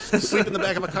Sleep in the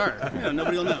back of a car.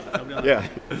 Nobody will know. Yeah.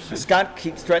 Scott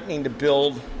keeps threatening to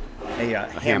build a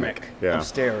hammock yeah.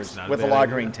 upstairs Not a with bad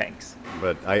lagering idea. tanks.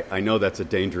 But I know that's a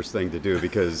dangerous thing to do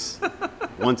because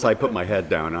once I put my head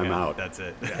down, I'm out. That's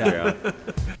it. Yeah.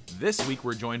 This week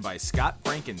we're joined by Scott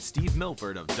Frank and Steve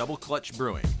Milford of Double Clutch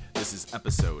Brewing. This is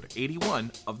episode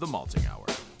 81 of the Malting Hour.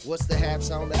 What's the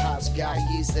haps on the hops? Got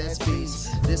yeast and speeds.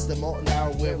 This the Molten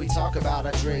Hour where we talk about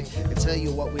our drink and tell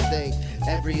you what we think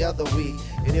every other week.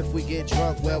 And if we get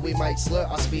drunk, well, we might slur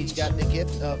our speech. Got the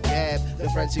gift of gab, the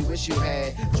friends you wish you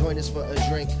had. Join us for a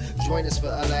drink, join us for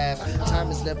a laugh. Time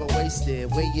is never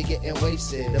wasted, where you getting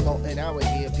wasted. The Molten Hour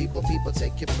here, people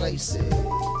take your places.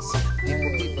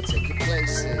 People take your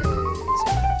places.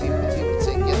 People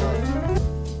take your home.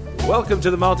 Welcome to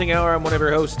the Malting Hour. I'm one of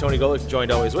your hosts, Tony Golick,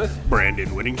 joined always with Brandon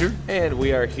Whittinger. And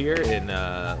we are here in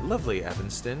lovely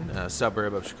Evanston, a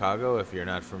suburb of Chicago, if you're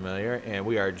not familiar. And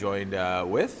we are joined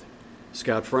with...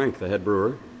 Scott Frank, the head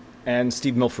brewer. And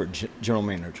Steve Milford, general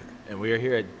manager. And we are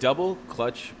here at Double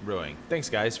Clutch Brewing. Thanks,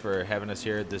 guys, for having us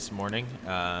here this morning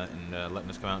and letting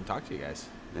us come out and talk to you guys.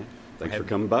 Yeah. Thanks for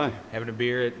coming by. Having a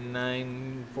beer at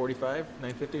 9:45,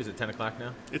 9:50? Is it 10 o'clock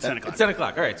now? It's 10 o'clock. It's 10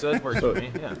 o'clock. All right, so that works for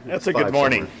me. Yeah. That's a Five good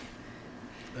morning. somewhere.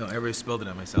 Oh, everybody spilled it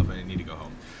on myself. I need to go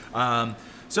home.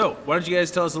 So why don't you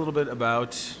guys tell us a little bit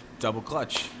about Double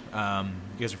Clutch? You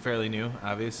guys are fairly new,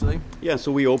 obviously. Yeah,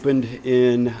 so we opened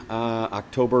in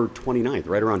October 29th,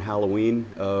 right around Halloween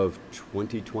of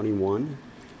 2021.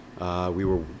 We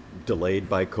were delayed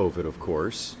by COVID, of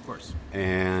course. Of course.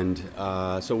 And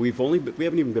so we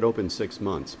haven't even been open 6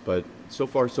 months, but so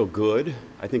far so good.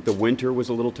 I think the winter was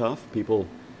a little tough.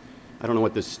 I don't know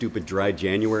what this stupid dry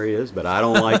January is, but I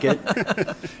don't like it.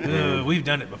 We've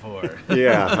done it before.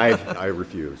 Yeah, I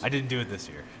refuse. I didn't do it this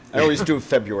year. I always do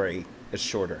February. It's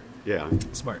shorter. Yeah,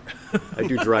 Smart. I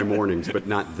do dry mornings, but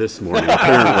not this morning,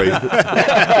 apparently.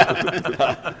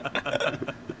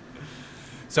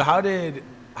 So how did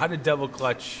Double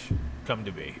Clutch come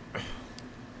to be?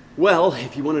 Well,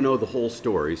 if you want to know the whole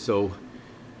story, so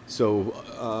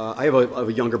I have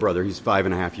a younger brother. He's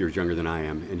 5.5 years younger than I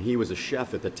am, and he was a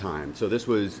chef at the time. So this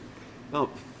was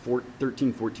about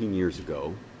 13, 14 years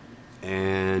ago,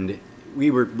 and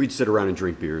we'd sit around and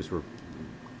drink beers. We're a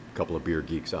couple of beer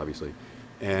geeks, obviously,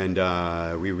 and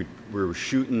we were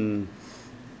shooting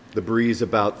the breeze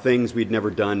about things we'd never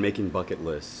done, making bucket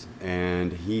lists,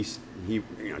 and he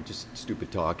just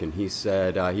stupid talk, and he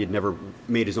said he had never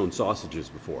made his own sausages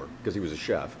before because he was a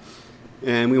chef.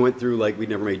 And we went through, we'd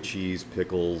never made cheese,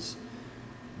 pickles,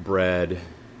 bread,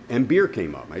 and beer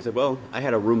came up. I said, well, I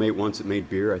had a roommate once that made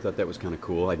beer. I thought that was kind of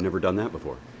cool. I'd never done that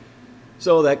before.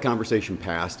 So that conversation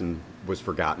passed and was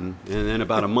forgotten. And then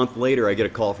about a month later, I get a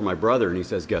call from my brother, and he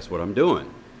says, guess what I'm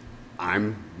doing?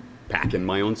 I'm packing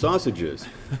my own sausages.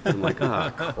 I'm like,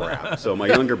 crap. So my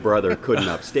younger brother couldn't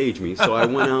upstage me, so I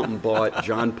went out and bought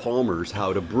John Palmer's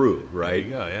How to Brew, right? There you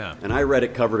go, yeah. And I read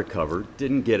it cover to cover.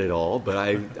 Didn't get it all, but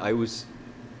I was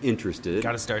interested.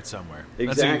 Got to start somewhere.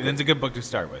 Exactly. That's a good book to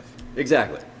start with.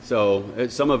 Exactly. So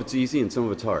some of it's easy and some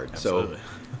of it's hard. Absolutely.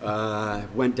 So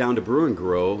went down to Brew and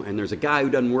Grow, and there's a guy who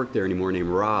doesn't work there anymore named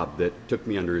Rob that took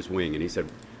me under his wing, and he said,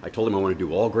 I told him I want to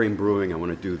do all grain brewing. I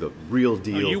want to do the real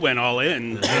deal. Oh, you went all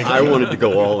in. I wanted to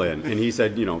go all in. And he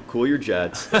said, cool your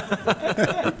jets.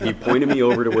 He pointed me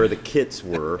over to where the kits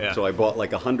were. Yeah. So I bought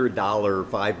like $100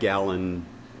 5-gallon,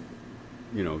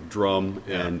 drum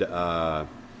and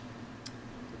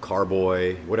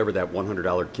carboy, whatever that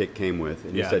 $100 kit came with.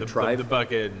 And he said, try the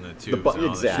bucket and the tubes. And all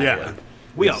exactly.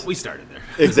 Yeah. We started there.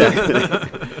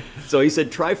 Exactly. So he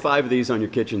said, try 5 of these on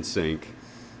your kitchen sink.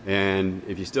 And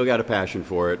if you still got a passion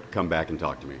for it, come back and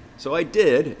talk to me. So I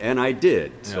did, and I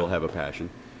did still have a passion.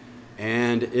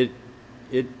 And it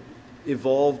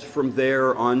evolved from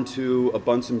there onto a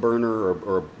Bunsen burner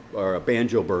or a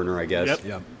banjo burner, I guess,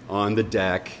 Yep. on the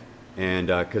deck. And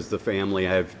because the family,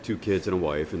 I have 2 kids and a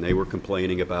wife, and they were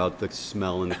complaining about the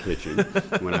smell in the kitchen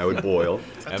when I would boil.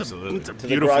 Absolutely. It's a To the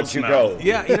beautiful garage you smell. go.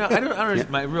 Yeah, I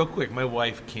don't real quick, my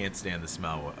wife can't stand the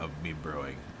smell of me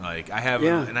brewing. I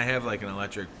have like an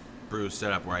electric brew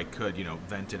set up where I could,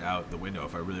 vent it out the window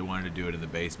if I really wanted to do it in the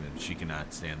basement. She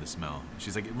cannot stand the smell.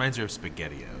 She's like, it reminds her of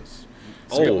SpaghettiOs.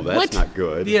 Oh, that's not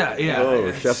good. Yeah. Oh,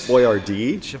 It's- Chef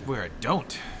Boyardee? Chef Boyardee,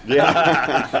 don't.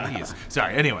 Yeah. Jeez.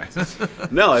 Sorry, anyway.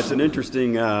 No, it's an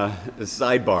interesting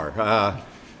sidebar.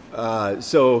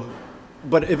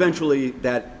 But eventually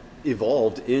that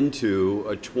evolved into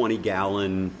a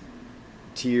 20-gallon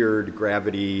tiered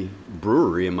gravity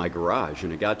brewery in my garage,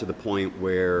 and it got to the point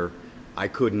where I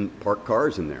couldn't park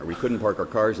cars in there. We couldn't park our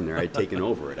cars in there. I had taken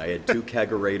over it. I had 2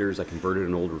 kegerators. I converted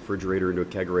an old refrigerator into a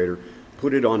kegerator,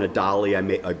 put it on a dolly. I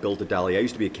built a dolly. I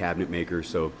used to be a cabinet maker,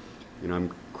 so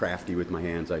I'm crafty with my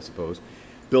hands, I suppose.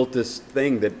 Built this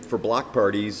thing that for block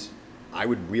parties, I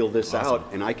would wheel this out,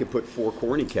 and I could put 4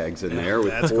 corny kegs in there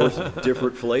with 4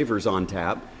 different flavors on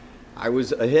tap. I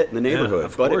was a hit in the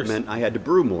neighborhood, but it meant I had to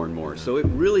brew more and more. So it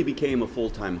really became a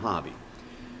full-time hobby.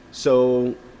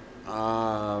 So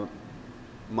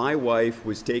my wife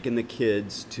was taking the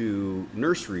kids to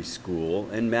nursery school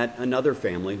and met another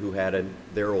family who had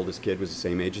their oldest kid was the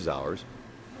same age as ours,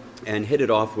 and hit it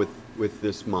off with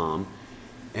this mom.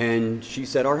 And she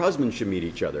said our husbands should meet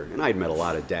each other. And I'd met a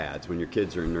lot of dads. When your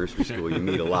kids are in nursery school, you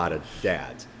meet a lot of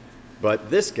dads. But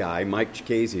this guy, Mike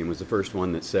Chikazian, was the first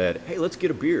one that said, hey, let's get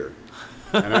a beer.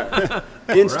 And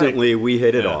instantly we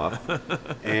hit it off.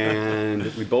 And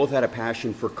we both had a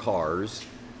passion for cars.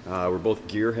 We're both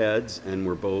gearheads and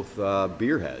we're both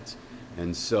beer heads.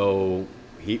 And so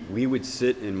we would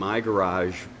sit in my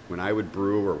garage when I would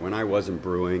brew or when I wasn't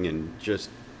brewing and just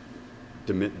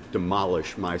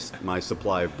demolish my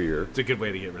supply of beer. It's a good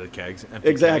way to get rid of kegs. Empty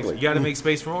Exactly. Kegs. You got to make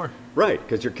space for more. Right,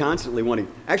 because you're constantly wanting.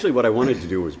 Actually, what I wanted to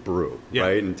do was brew,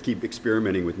 right, and keep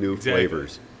experimenting with new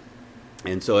flavors.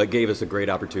 And so it gave us a great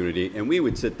opportunity, and we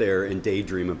would sit there and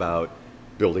daydream about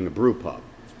building a brew pub.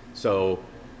 So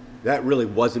that really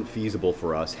wasn't feasible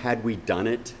for us. Had we done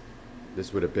it,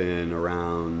 this would have been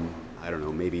around, I don't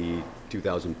know, maybe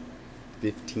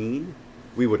 2015.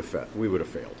 We would have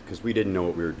failed because we didn't know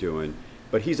what we were doing.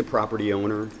 But he's a property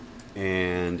owner,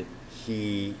 and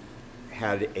he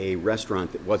had a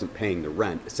restaurant that wasn't paying the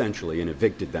rent, essentially, and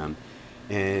evicted them.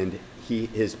 And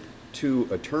his 2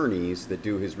 attorneys that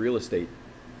do his real estate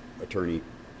attorney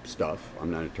stuff,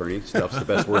 I'm not an attorney, stuff's the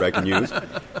best word I can use.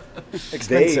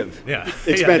 Expensive.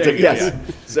 Expensive, yes.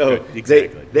 Yeah. So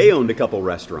Exactly. they owned a couple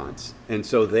restaurants. And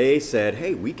so they said,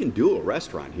 hey, we can do a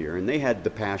restaurant here. And they had the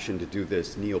passion to do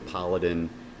this Neapolitan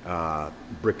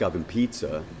brick oven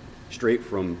pizza straight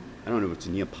from, I don't know if it's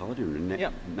Neapolitan or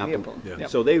Neapolitan. Yeah.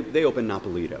 So they opened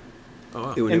Napolito. Oh,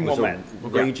 wow. And it was a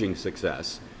raging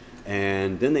success.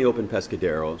 And then they opened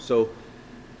Pescadero. So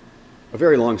a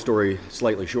very long story,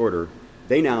 slightly shorter,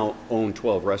 they now own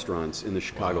 12 restaurants in the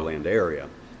Chicagoland area.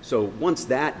 So once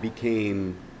that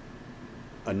became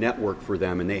a network for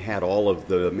them and they had all of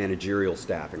the managerial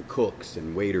staff and cooks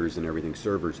and waiters and everything,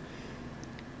 servers,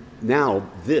 now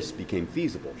this became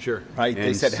feasible. Sure. Right. And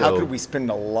they said, how could we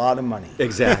spend a lot of money?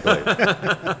 Exactly.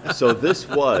 So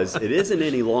it isn't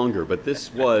any longer, but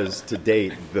this was to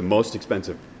date the most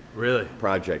expensive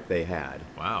project they had.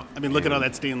 Wow. I mean, look at all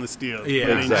that stainless steel.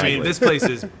 Yeah, Exactly. I mean, this place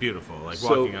is beautiful. Like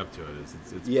walking up to it is,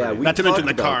 it's yeah, pretty. we Not to mention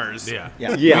the talked about- cars. Yeah,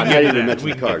 Yeah, We I can didn't get even that. mention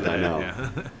We the can cars, get I that, know.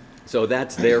 yeah. So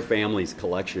that's their family's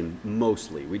collection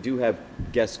mostly. We do have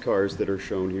guest cars that are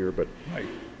shown here, but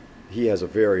he has a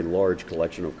very large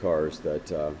collection of cars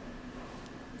that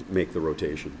make the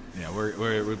rotation. Yeah, we're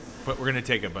going to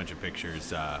take a bunch of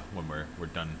pictures when we're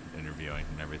done interviewing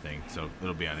and everything. So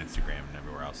it'll be on Instagram and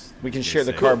everywhere else. We can Just share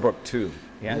the say- car book too.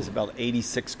 Yeah, it's about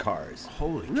 86 cars.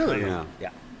 Holy Really? Yeah. Yeah.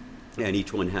 And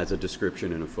each one has a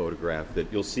description and a photograph that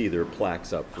you'll see their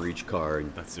plaques up for each car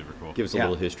and That's super cool. gives a Yeah.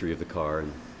 little history of the car,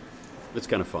 and it's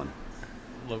kind of fun.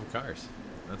 Love cars.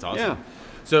 That's awesome. Yeah.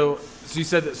 So you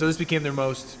said that, so this became their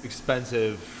most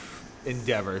expensive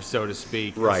endeavor, so to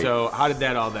speak. Right. So how did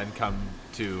that all then come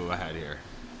to a head here?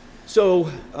 So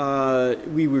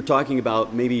we were talking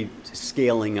about maybe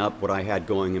scaling up what I had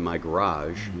going in my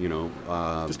garage,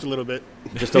 Just a little bit.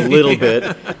 just a little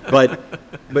bit.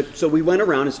 But so we went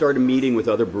around and started meeting with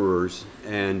other brewers,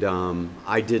 and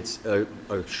I did a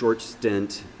short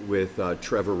stint with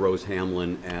Trevor Rose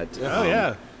Hamlin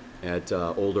at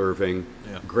Old Irving.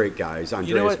 Yeah. Great guys. Andreas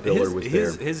You know what? Biller was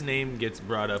there. His name gets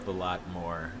brought up a lot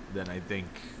more than I think.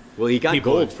 Well, he got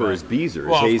people gold for his expect. Beezer,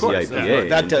 Well, of his hazy course, IPA.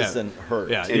 That and- doesn't hurt.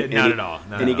 Yeah, and not he- at all.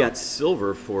 Not and he at all. got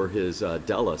silver for his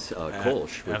Dallas Kolsch.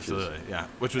 which is- Absolutely, yeah.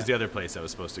 Which was the other place I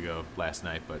was supposed to go last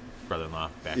night, but brother-in-law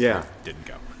back Yeah. there didn't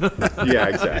go. Yeah,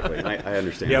 exactly. I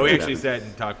understand. Yeah, how we that actually happened. sat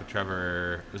and talked with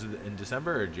Trevor. Was it in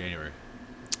December or January?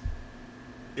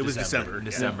 It was December. In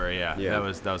December, yeah. Yeah.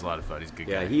 That was a lot of fun. He's a good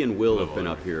guy. Yeah, he and Will have Little been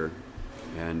older. up here,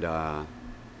 and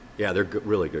they're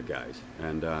really good guys.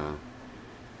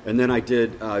 And then I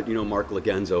did, Mark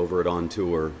Legenz over at On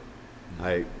Tour.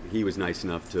 He was nice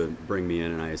enough to bring me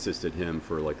in, and I assisted him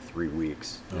for like 3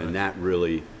 weeks, and that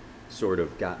really sort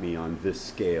of got me on this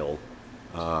scale.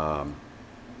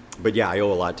 But yeah, I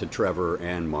owe a lot to Trevor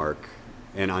and Mark,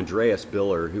 and Andreas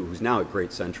Biller, who's now at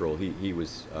Great Central. He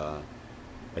was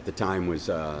at the time was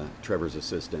Trevor's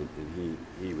assistant, and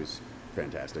he was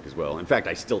fantastic as well. In fact,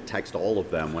 I still text all of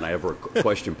them whenever a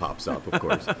question pops up, of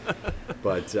course.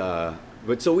 But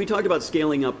But so we talked about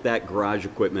scaling up that garage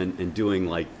equipment and doing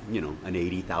like, an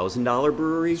 $80,000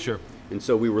 brewery. Sure. And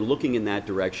so we were looking in that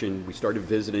direction. We started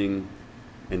visiting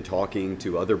and talking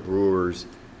to other brewers,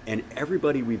 and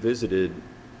everybody we visited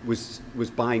was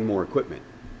buying more equipment.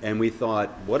 And we thought,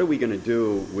 what are we going to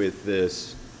do with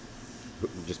this,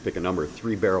 just pick a number,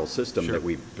 3-barrel system that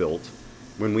we built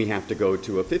when we have to go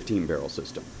to a 15-barrel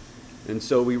system? And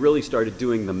so we really started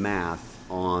doing the math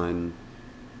on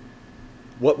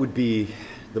what would be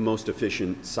the most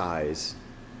efficient size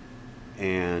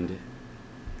and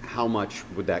how much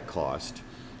would that cost.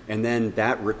 And then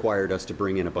that required us to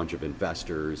bring in a bunch of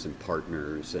investors and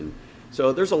partners, and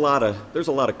so there's a lot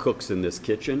of cooks in this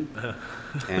kitchen,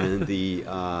 and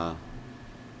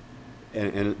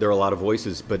and there are a lot of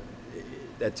voices, but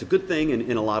that's a good thing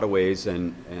in a lot of ways,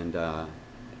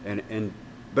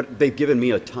 but they've given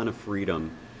me a ton of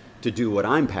freedom to do what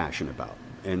I'm passionate about.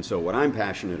 And so what I'm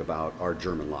passionate about are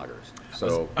German lagers.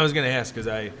 So I was going to ask,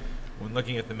 because when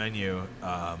looking at the menu,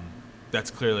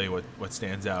 that's clearly what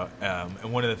stands out.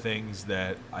 And one of the things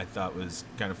that I thought was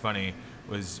kind of funny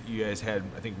was you guys had,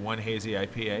 I think, one hazy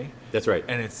IPA. That's right.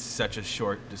 And it's such a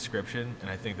short description, and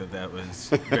I think that was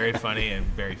very funny and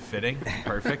very fitting,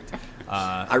 perfect.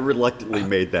 I reluctantly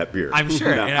made that beer. I'm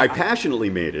sure. No, I passionately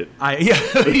made it.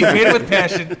 You made it with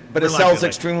passion. But it sells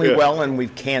extremely well, and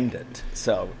we've canned it,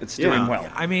 so it's doing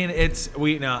well. I mean,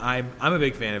 I'm a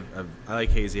big fan of I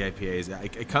like hazy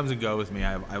IPAs. It comes and goes with me.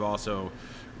 I've also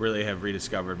really have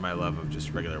rediscovered my love of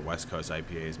just regular West Coast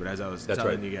IPAs. But as I was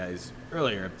telling you guys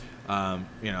earlier, I've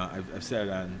said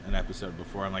it on an episode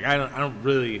before. I'm like, I don't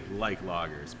really like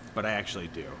lagers, but I actually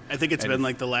do. I think it's been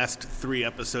like the last 3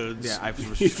 episodes. Yeah, I've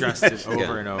stressed it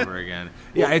over and over again.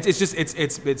 Yeah,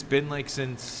 it's been like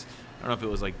since, I don't know if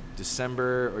it was like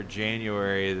December or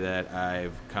January that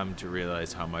I've come to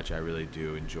realize how much I really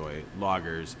do enjoy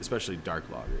lagers, especially dark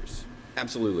lagers.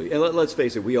 Absolutely. And let's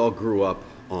face it, we all grew up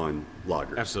on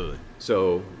lagers. Absolutely.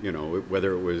 So,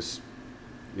 whether it was,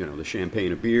 the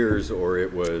champagne of beers or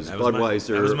it was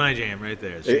Budweiser. That was my jam right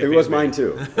there. It was mine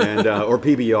too. And or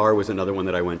PBR was another one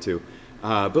that I went to.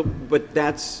 But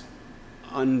that's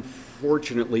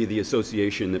unfortunately the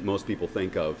association that most people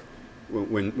think of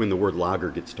when the word lager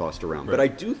gets tossed around. Right. But I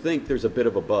do think there's a bit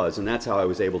of a buzz, and that's how I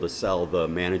was able to sell the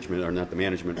management, or not the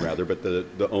management rather, but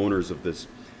the owners of this,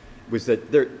 was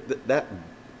that that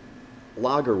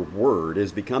lager word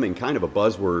is becoming kind of a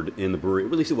buzzword in the brewery.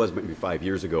 At least it was maybe 5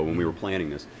 years ago when we were planning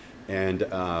this, and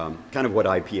kind of what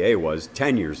IPA was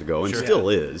 10 years ago, and still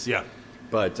is. Yeah.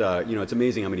 But it's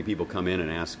amazing how many people come in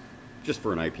and ask just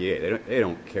for an IPA. They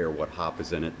don't care what hop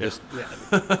is in it. Just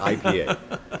IPA.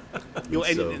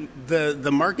 And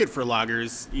the market for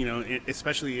lagers,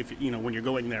 especially if when you're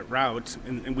going that route,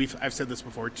 and I've said this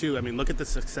before too. I mean, look at the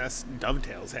success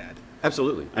Dovetail's had.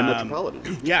 Absolutely, and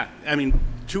Metropolitan. Yeah, I mean,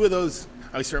 2 of those.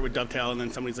 I always start with Dovetail, and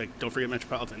then somebody's like, "Don't forget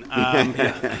Metropolitan."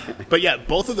 But yeah,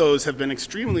 both of those have been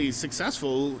extremely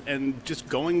successful, and just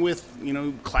going with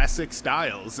classic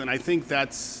styles. And I think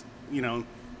that's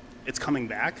it's coming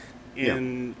back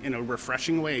in a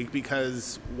refreshing way,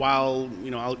 because while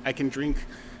I can drink,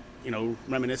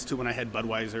 reminisce to when I had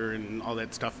Budweiser and all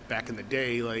that stuff back in the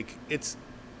day. Like it's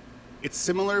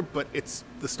similar, but it's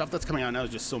the stuff that's coming out now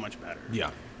is just so much better. Yeah.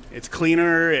 It's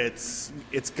cleaner, it's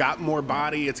got more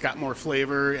body, it's got more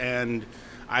flavor, and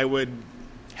I would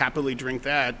happily drink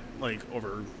that like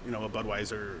over, a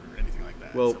Budweiser or anything like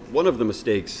that. Well, one of the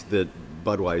mistakes that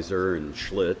Budweiser and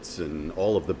Schlitz and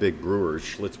all of the big brewers,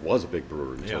 Schlitz was a big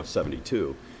brewer until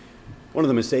 72. One of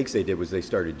the mistakes they did was they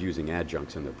started using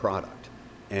adjuncts in their product.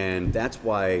 And that's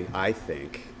why I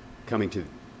think coming to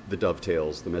the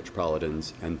Dovetails, the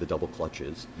Metropolitans, and the Double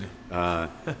Clutches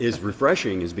is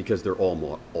refreshing, is because they're all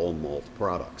malt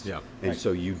products. Yeah. And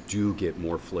so you do get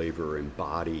more flavor and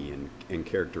body and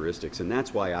characteristics. And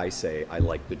that's why I say I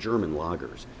like the German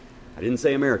lagers. I didn't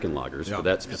say American lagers for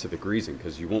that specific reason,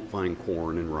 because you won't find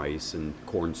corn and rice and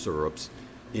corn syrups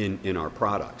in our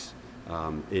products.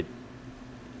 It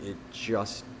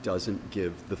just doesn't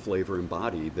give the flavor and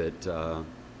body that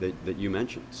you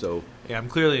mentioned. So yeah, I'm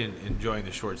clearly enjoying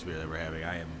the short beer that we're having.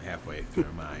 I am halfway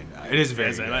through mine. It is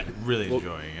very good. I'm really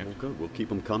enjoying it. Well, good. We'll keep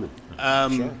them coming.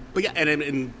 Sure. But yeah,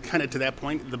 and kind of to that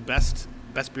point, the best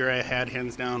beer I had,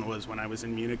 hands down, was when I was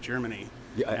in Munich, Germany.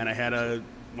 Yeah, and I had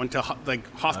went to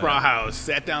Hofbrauhaus,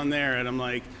 sat down there, and I'm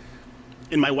like,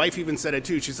 and my wife even said it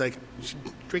too. She's like, you should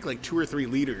drink like 2 or 3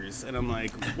 liters. And I'm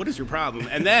like, what is your problem?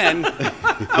 And then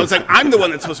I was like, I'm the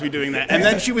one that's supposed to be doing that. And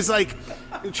then she was like,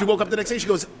 she woke up the next day, she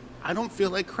goes, I don't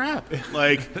feel like crap.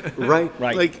 Like, right.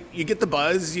 Like you get the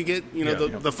buzz, you get,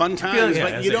 the fun times,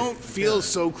 but you don't feel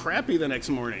so crappy the next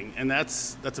morning. And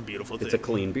that's a beautiful thing. It's a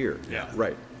clean beer. Yeah.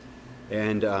 Right.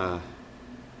 And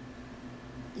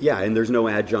and there's no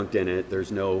adjunct in it. There's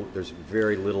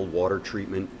very little water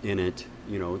treatment in it.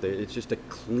 It's just a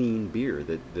clean beer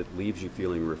that leaves you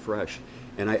feeling refreshed.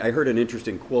 And I heard an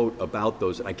interesting quote about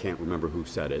those. I can't remember who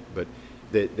said it, but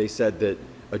they said that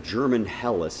a German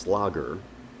Helles lager,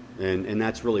 and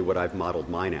that's really what I've modeled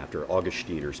mine after,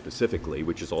 Augustiner specifically,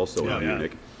 which is also in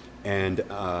Munich. And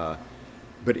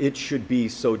but it should be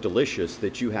so delicious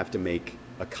that you have to make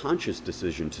a conscious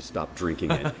decision to stop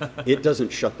drinking it. It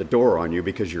doesn't shut the door on you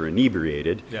because you're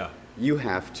inebriated. Yeah. You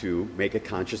have to make a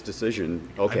conscious decision.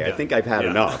 Okay, I think I've had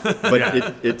enough. But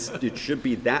it should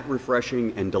be that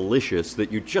refreshing and delicious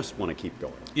that you just want to keep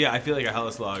going. Yeah, I feel like a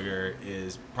Helles Lager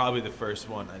is probably the first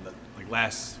one. Like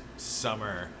last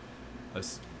summer, I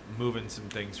was moving some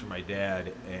things for my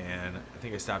dad, and I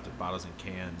think I stopped at Bottles and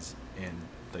Cans and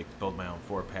like built my own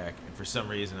 4-pack. And for some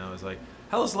reason, I was like,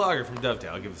 Helles Lager from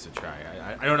Dovetail, I'll give this a try.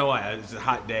 I don't know why. It was a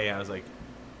hot day. I was like,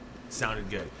 it sounded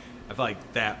good. I feel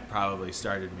like that probably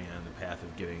started me on the path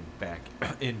of getting back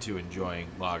into enjoying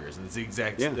lagers. And it's the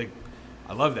exact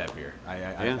I love that beer.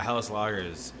 Helles Lager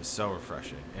is so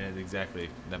refreshing, and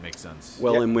that makes sense.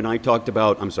 Well, and when I talked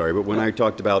about, I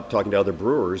talked about talking to other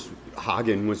brewers,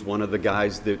 Hagen was one of the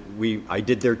guys that I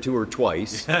did their tour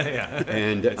twice.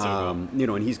 And,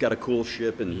 and he's got a cool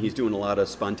ship, and he's doing a lot of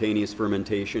spontaneous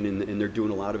fermentation, and they're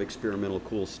doing a lot of experimental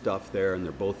cool stuff there, and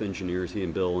they're both engineers, he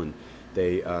and Bill, and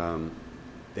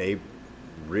they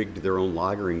rigged their own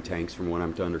lagering tanks, from what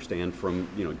I'm to understand, from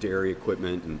dairy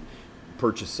equipment, and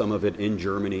purchased some of it in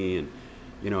Germany, and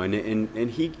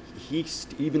he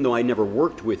even though I never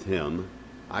worked with him,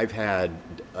 I've had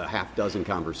a half dozen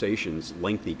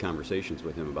lengthy conversations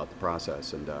with him about the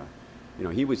process, and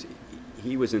he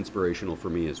was inspirational for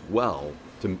me as well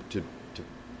to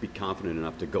be confident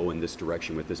enough to go in this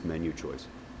direction with this menu choice.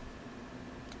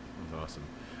 That's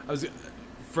awesome.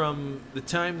 From the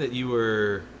time that you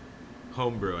were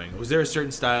homebrewing, was there a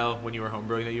certain style when you were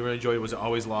homebrewing that you really enjoyed? Was it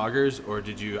always lagers, or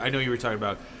did you? I know you were talking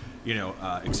about,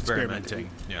 experimenting,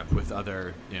 with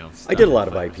other, I did a lot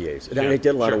of IPAs, and I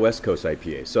did a lot of West Coast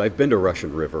IPAs. So I've been to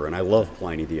Russian River, and I love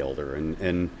Pliny the Elder,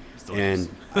 and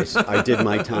I did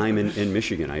my time in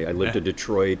Michigan. I lived in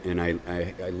Detroit, and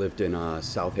I lived in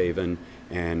South Haven,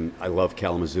 and I love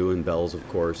Kalamazoo and Bells, of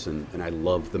course, and I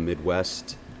love the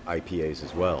Midwest IPAs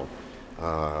as well.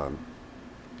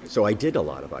 So I did a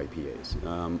lot of IPAs.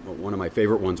 One of my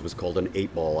favorite ones was called an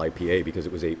 8-ball IPA because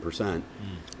it was 8%.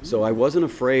 So I wasn't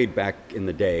afraid back in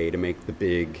the day to make the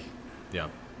big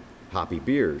hoppy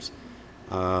beers.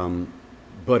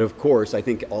 But of course, I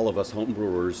think all of us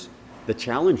homebrewers, the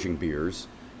challenging beers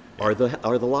are the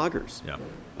lagers. Yeah.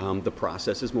 The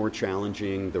process is more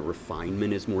challenging. The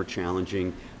refinement is more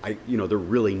challenging. They're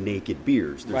really naked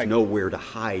beers. There's nowhere to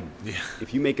hide. Yeah.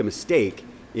 If you make a mistake,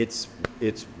 it's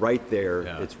right there.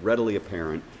 Yeah. It's readily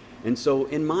apparent. And so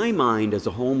in my mind as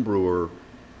a home brewer,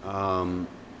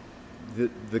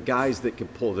 the guys that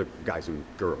could pull, the guys and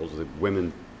girls, the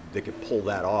women that could pull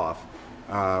that off,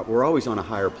 we're always on a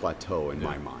higher plateau in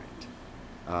my mind.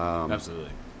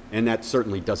 Absolutely. And that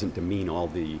certainly doesn't demean all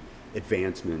the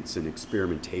advancements and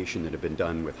experimentation that have been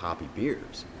done with hoppy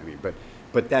beers.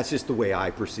 But that's just the way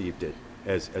I perceived it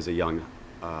as a young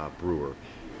brewer.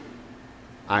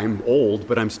 I'm old,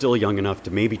 but I'm still young enough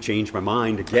to maybe change my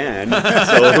mind again.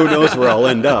 So who knows where I'll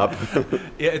end up?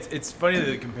 Yeah, it's funny that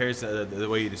it compares to the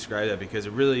way you describe that, because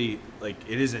it really,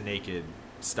 it is a naked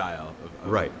style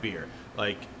of beer.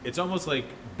 It's almost like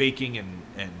baking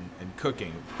and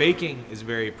cooking. Baking is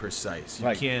very precise.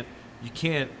 You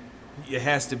can't. It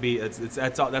has to be.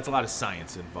 That's a lot of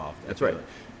science involved. That's right.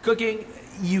 Cooking,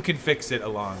 you can fix it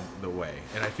along the way,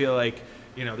 and I feel like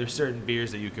there's certain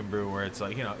beers that you can brew where it's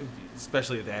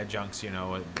especially with adjuncts,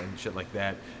 and shit like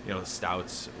that,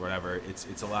 stouts or whatever.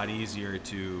 It's a lot easier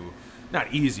to,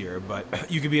 not easier, but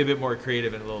you can be a bit more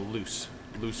creative and a little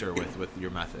looser with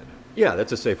your method. Yeah,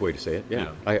 that's a safe way to say it.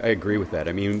 Yeah, I agree with that.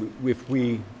 I mean, if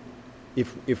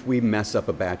we mess up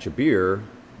a batch of beer,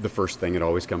 the first thing that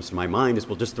always comes to my mind is,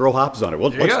 we'll just throw hops on it.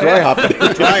 Let's dry hop it.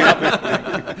 Dry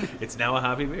hop it. It's now a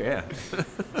hoppy beer. Yeah.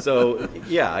 So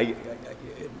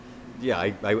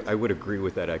I would agree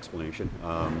with that explanation.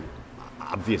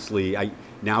 Obviously,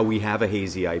 now we have a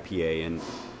hazy IPA,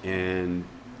 and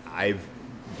I've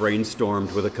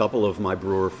brainstormed with a couple of my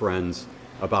brewer friends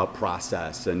about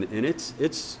process, and it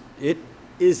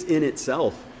is in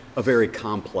itself a very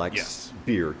complex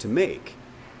beer to make.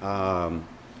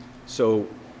 So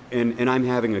I'm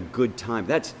having a good time.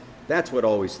 That's what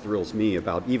always thrills me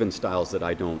about even styles that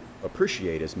I don't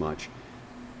appreciate as much.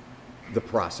 The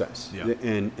process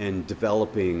and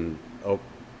developing a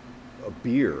a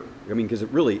beer. I mean, because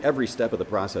really every step of the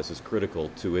process is critical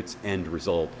to its end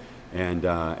result. And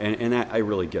I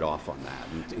really get off on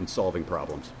that in solving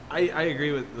problems. I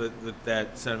agree with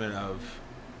that sentiment of,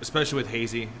 especially with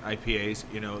hazy IPAs.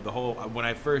 You know, the whole when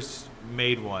I first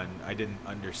made one, I didn't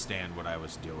understand what I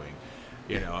was doing.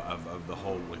 You know, of the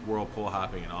whole like whirlpool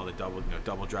hopping and all the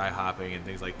double dry hopping and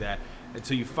things like that.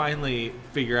 Until you finally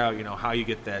figure out, you know, how you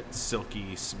get that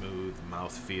silky, smooth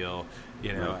mouthfeel,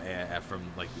 you know, from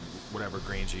like whatever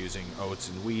grains you're using, oats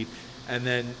and wheat, and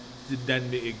then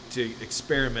to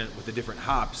experiment with the different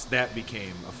hops, that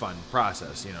became a fun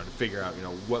process, you know, to figure out, you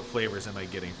know, what flavors am I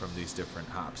getting from these different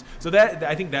hops. So that,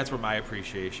 I think that's where my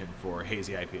appreciation for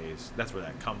hazy IPAs, that's where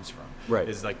that comes from. Right.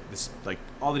 Is like this, like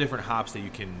all the different hops that you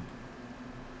can,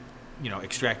 you know,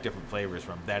 extract different flavors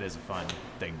from. That is a fun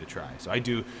thing to try. So I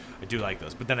do like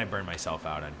those, but then I burn myself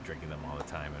out on drinking them all the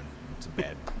time, and it's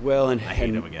bad. Well, and, I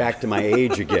hate them again. Back to my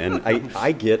age again,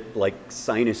 I get like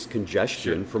sinus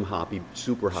congestion from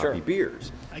super hoppy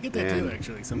beers. I get that too,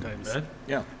 actually, sometimes.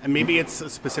 Yeah. And maybe it's a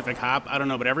specific hop. I don't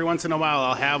know, but every once in a while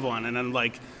I'll have one, and I'm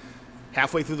like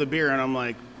halfway through the beer, and I'm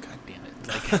like, God damn it!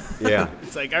 Like, yeah.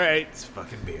 It's like, all right, It's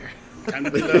fucking beer. time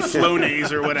to do the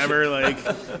Flonase or whatever. Like,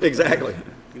 Exactly.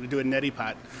 gonna do a neti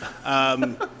pot.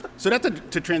 So not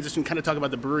to transition, kind of talk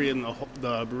about the brewery and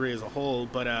the brewery as a whole,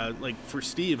 but like for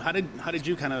Steve, how did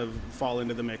you kind of fall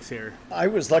into the mix here? I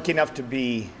was lucky enough to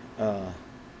be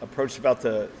approached about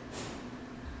the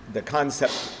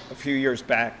concept a few years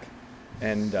back,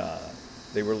 and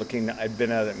they were looking. I'd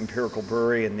been at an Empirical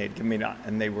Brewery, and they'd given me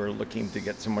and they were looking to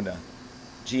get someone to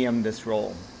GM this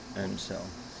role, and so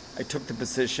I took the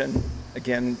position.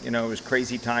 Again, you know, it was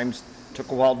crazy times.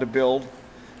 Took a while to build,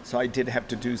 so I did have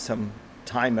to do some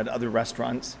time at other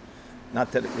restaurants.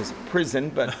 Not that it was prison,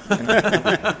 but you know,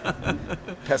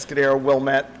 Pescadero,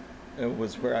 Wilmette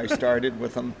was where I started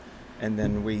with them. And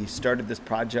then we started this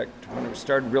project when it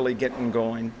started really getting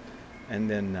going. And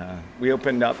then we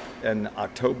opened up in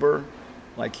October,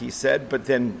 like he said, but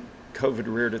then COVID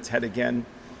reared its head again.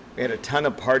 We had a ton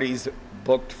of parties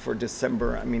booked for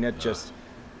December. I mean, we had to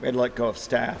let go of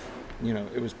staff. You know,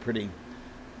 it was pretty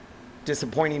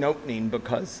disappointing opening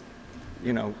because,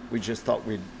 you know, we just thought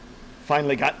we'd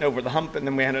finally gotten over the hump, and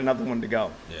then we had another one to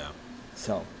go. Yeah.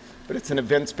 So, but it's an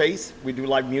event space. We do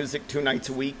live music 2 nights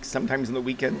a week, sometimes on the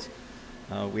weekends.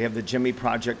 We have the Jimmy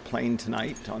Project playing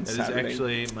tonight on Saturday. That is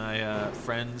actually my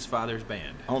friend's father's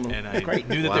band. Oh, no. And I Great.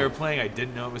 knew that they were playing. I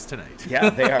didn't know it was tonight. Yeah,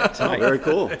 they are tonight. Very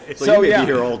cool. So So, you may yeah. be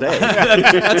here all day.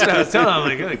 That's what I was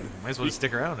telling him. I'm like, might as well just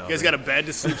stick around. You guys got a bed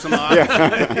to sleep some off?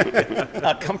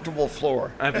 A comfortable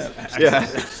floor. Yeah.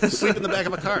 Sleep in the back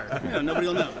of a car. Yeah, nobody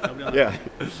will know. Yeah.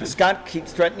 Scott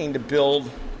keeps threatening to build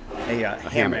a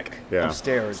hammock yeah.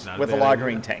 upstairs not a with bad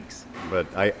lagering idea. tanks. But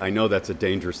I know that's a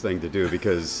dangerous thing to do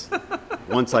because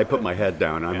once I put my head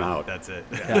down, I'm out. That's it.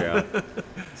 Yeah.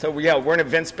 So we're in an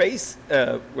event space. We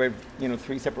have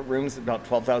 3 separate rooms, about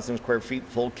 12,000 square feet,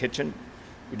 full kitchen.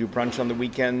 We do brunch on the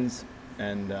weekends,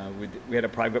 and we had a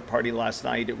private party last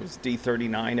night. It was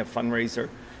D39, a fundraiser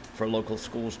for a local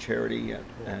schools charity,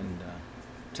 and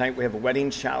tonight we have a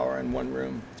wedding shower in one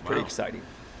room. It's pretty Wow. exciting.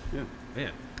 Yeah.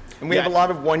 Man. And we have a lot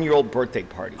of 1-year-old birthday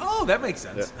parties. Oh, that makes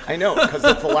sense. I know, because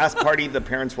it's the last party the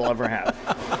parents will ever have.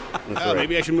 That's Oh, right.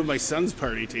 maybe I should move my son's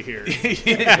party to here. Do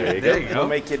There you There you We'll go.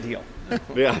 make you a deal.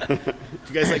 Yeah.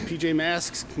 you guys like PJ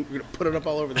Masks? We're gonna put it up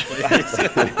all over the place.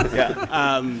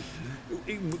 Yeah.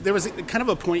 There was kind of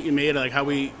a point you made, like how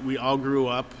we all grew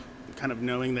up kind of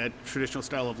knowing that traditional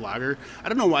style of lager. I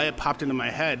don't know why it popped into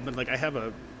my head, but like I have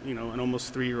an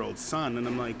almost 3-year-old son, and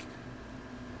I'm like,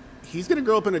 he's going to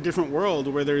grow up in a different world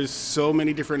where there's so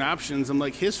many different options. I'm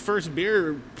like, his first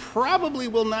beer probably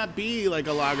will not be like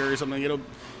a lager or something. It'll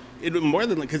more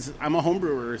than, because I'm a home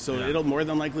brewer, so it'll more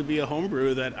than likely be a home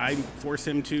brew that I force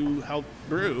him to help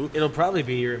brew. It'll probably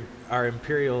be our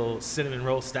Imperial Cinnamon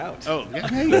Roll Stout. Oh, yeah,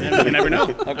 hey, you never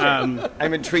know.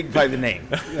 I'm intrigued by the name.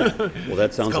 Well,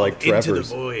 that sounds like Into the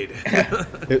Trevor's. Void.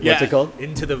 What's Yeah. it called?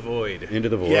 Into the Void. Into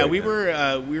the Void. Yeah, we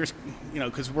were,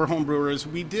 because we're home brewers,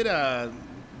 we did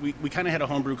we kind of had a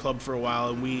homebrew club for a while,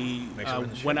 and we Make sure we're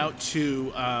in the went show. out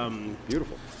to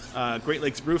Beautiful. Great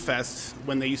Lakes Brew Fest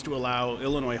when they used to allow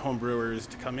Illinois home brewers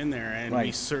to come in there, and Right.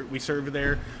 we served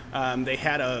there. They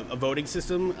had a voting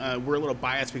system. We're a little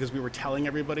biased because we were telling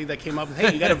everybody that came up,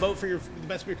 hey, you got to vote for the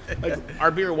best beer. Like, our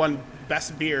beer won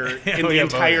best beer in the yeah,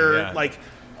 entire voting, yeah. like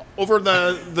over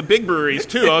the big breweries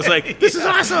too. I was like, this is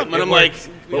awesome, and I'm like,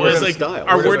 it was like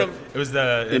our word of. It was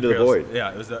the Into the Void.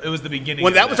 Yeah, it was the beginning.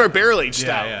 Well, of that was our barrel aged Yeah,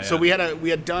 stout. yeah, yeah. So we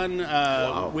had done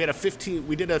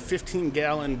we did a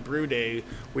 15-gallon brew day.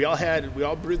 We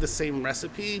all brewed the same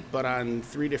recipe, but on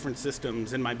 3 different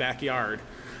systems in my backyard.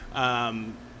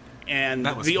 And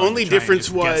That was the fun only to try and difference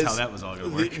just guess was how that was all gonna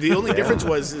work. the only difference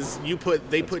was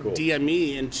they put cool.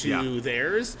 DME into Yeah.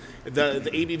 theirs. The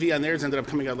ABV on theirs ended up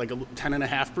coming out like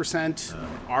 10.5%.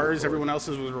 Ours, everyone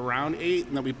else's was around 8,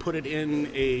 and then we put it in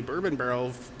a bourbon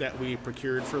barrel that we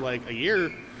procured for like a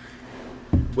year.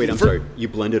 Wait, I'm sorry. You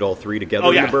blended all 3 together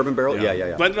in the bourbon barrel?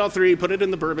 Yeah. Blended all 3, put it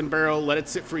in the bourbon barrel, let it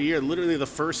sit for a year. Literally the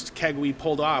first keg we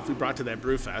pulled off, we brought to that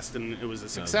brew fest, and it was a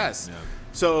success. Yeah.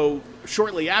 So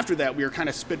shortly after that, we were kind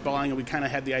of spitballing, and we kind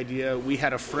of had the idea. We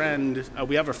had a friend,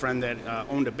 we have a friend that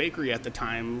owned a bakery at the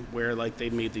time where like they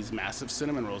made these massive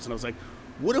cinnamon rolls, and I was like,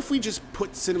 what if we just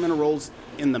put cinnamon rolls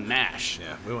in the mash?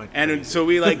 Yeah, we went And crazy. so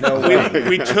we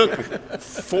we took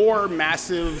 4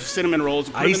 massive cinnamon rolls,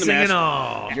 put them in the Icing mash, and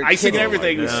all. icing and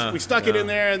everything. Yeah, We stuck it in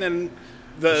there, and then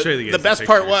show you the guys best the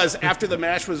part pictures. was after the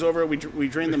mash was over, we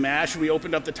drained the mash, we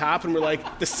opened up the top, and we're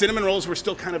like, the cinnamon rolls were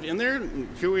still kind of in there. And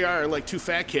here we are, like 2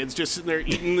 fat kids just sitting there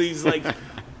eating these like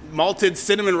malted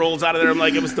cinnamon rolls out of there. I'm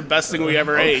like, it was the best thing we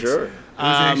ever ate. Sure. It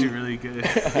was actually really good.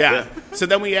 Yeah. So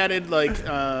then we added like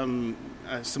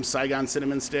some Saigon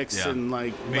cinnamon sticks Yeah. and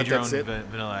like We made let your that own sit.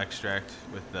 vanilla extract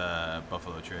with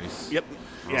Buffalo Trace. Yep.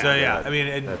 Yeah. So yeah, I mean,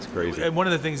 and, That's crazy. And one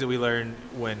of the things that we learned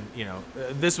when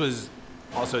this was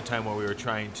also a time where we were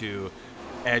trying to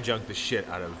adjunct the shit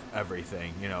out of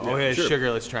everything. sure.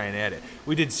 Sugar, let's try and add it.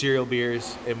 We did cereal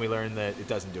beers, and we learned that it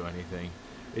doesn't do anything.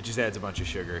 It just adds a bunch of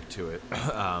sugar to it.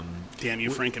 Damn you,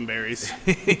 Frankenberries.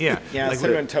 Yeah. Yeah, Like,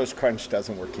 Cinnamon Toast Crunch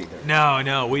doesn't work either.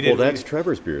 no, we Well, didn't. that's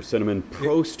Trevor's beer, Cinnamon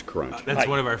Prost Crunch. That's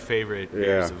one of our favorite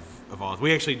beers Yeah. of all.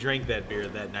 We actually drank that beer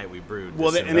that night we brewed.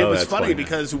 Well, the and it was that's funny funny.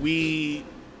 because we,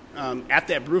 at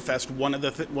that brew fest, one of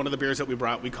the beers that we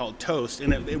brought we called Toast,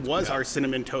 and it was our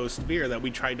cinnamon toast beer that we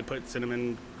tried to put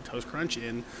Cinnamon Toast Crunch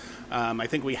in. I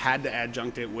think we had to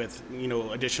adjunct it with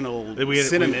additional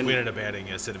cinnamon. We ended up adding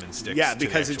cinnamon sticks. Yeah, to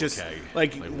because the it actual just keg,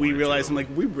 like one we or realized two. I'm like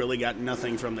we really got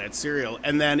nothing from that cereal,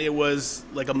 and then it was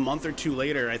like a month or 2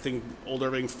 later. I think Old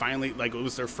Irving finally it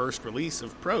was their first release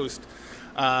of Prost,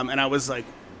 and I was like,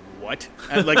 what?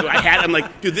 And I'm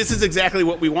like, dude, this is exactly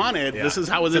what we wanted. Yeah. This is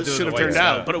how Except this it should was have a turned white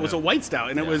out. stout, But it was yeah. a white stout,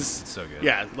 and it Yeah, was it's so good.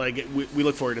 Yeah, we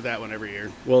look forward to that one every year.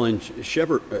 Well, and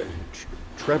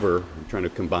Trevor, I'm trying to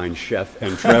combine chef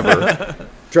and Trevor.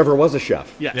 Trevor was a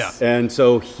chef. Yes. Yeah. And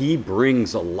so he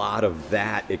brings a lot of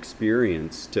that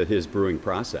experience to his brewing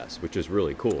process, which is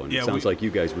really cool. And Yeah, it sounds like you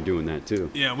guys were doing that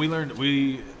too. Yeah, we learned.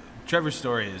 Trevor's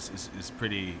story is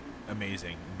pretty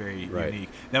amazing, very Right. unique.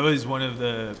 That was one of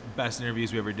the best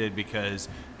interviews we ever did because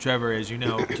Trevor, as you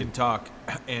know, can talk,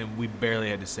 and we barely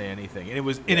had to say anything, and it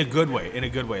was in a good way.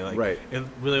 Like Right. it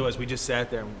really was. We just sat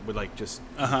there and would like just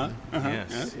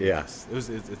yes. Yes. It was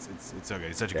it's so good.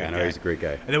 He's such a Yeah, good no, guy. he's a great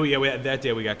guy. And then that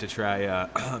day we got to try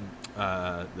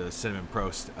the cinnamon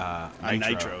Prost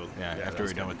Nitro. Yeah, Yeah, after that we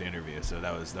was were done good. with the interview, so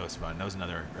that was fun. That was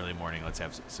another early morning. Let's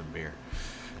have some beer.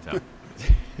 So,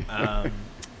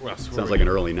 what else? Sounds like an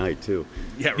early night too.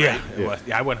 Yeah, right. Yeah, it was.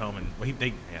 Yeah, I went home and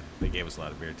they gave us a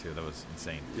lot of beer too. That was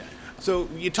insane. Yeah. So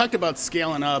you talked about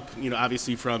scaling up,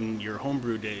 obviously from your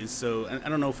homebrew days. So I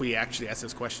don't know if we actually asked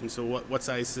this question. So what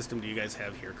size system do you guys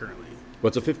have here currently? Well,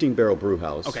 it's a 15-barrel brew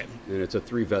house. Okay. And it's a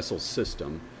 3-vessel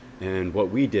system. And what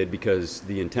we did, because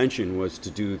the intention was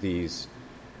to do these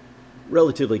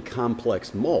relatively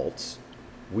complex malts,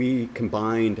 we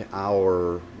combined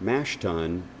our mash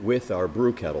tun with our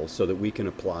brew kettle so that we can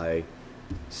apply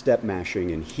step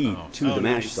mashing and heat to the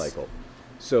mash nice. cycle.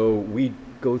 So we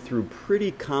go through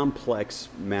pretty complex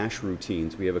mash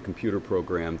routines. We have a computer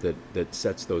program that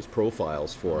sets those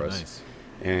profiles for us. Nice.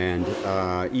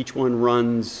 And each one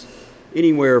runs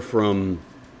anywhere from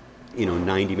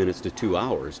 90 minutes to 2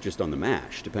 hours just on the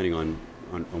mash, depending on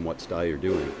what style you're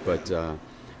doing.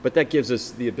 But that gives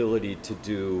us the ability to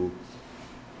do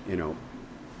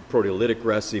proteolytic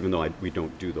rests, even though we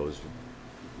don't do those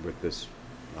with this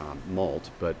malt,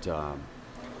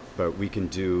 but we can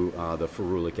do the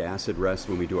ferulic acid rest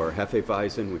when we do our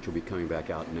Hefeweizen, which will be coming back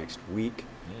out next week.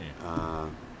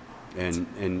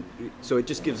 And so it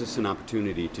just gives us an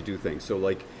opportunity to do things. So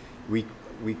like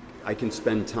I can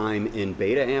spend time in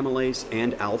beta amylase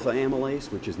and alpha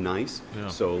amylase, which is nice. Yeah.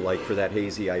 So like for that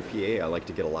hazy IPA, I like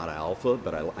to get a lot of alpha,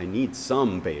 but I need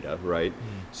some beta, right?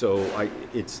 So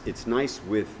it's nice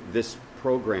with this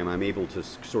program. I'm able to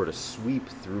sort of sweep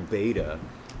through beta.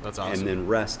 That's awesome. And then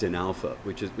rest in alpha,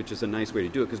 which is a nice way to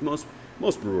do it, because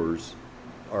most brewers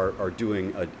are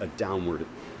doing a downward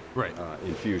Right.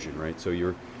 infusion, right? So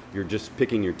you're just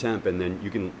picking your temp, and then you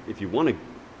can, if you want to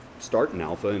start in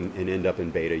alpha and end up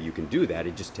in beta, you can do that.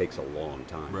 It just takes a long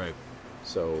time. Right.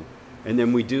 So, and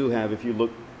then we do have, if you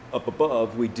look up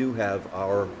above, we do have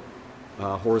our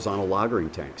horizontal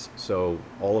lagering tanks. So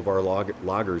all of our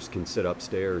lagers can sit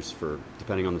upstairs for,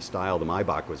 depending on the style. The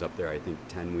Maibach was up there, I think,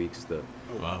 10 weeks. The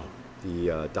Wow.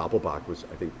 Doppelbock was,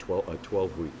 I think,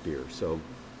 12-week beer. So,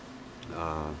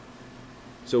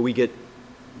 so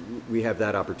we have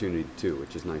that opportunity too,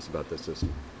 which is nice about this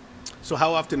system. So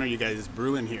how often are you guys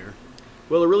brewing here?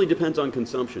 Well, it really depends on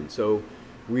consumption. So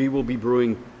we will be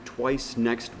brewing twice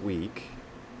next week.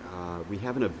 We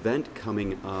have an event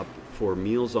coming up for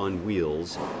Meals on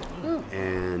Wheels,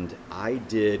 and I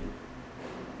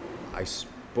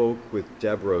spoke with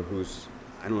Deborah, who's,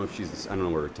 I don't know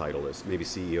what her title is, maybe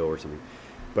CEO or something,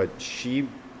 but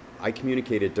I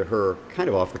communicated to her kind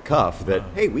of off the cuff that,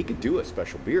 hey, we could do a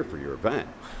special beer for your event.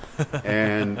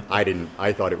 And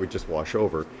I thought it would just wash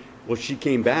over. Well, she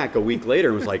came back a week later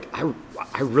and was like,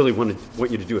 I really want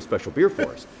you to do a special beer for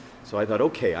us. So I thought,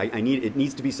 okay, it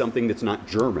needs to be something that's not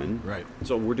German. Right.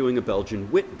 So we're doing a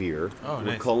Belgian wit beer. Oh, we're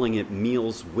nice. calling it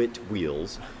Meals Wit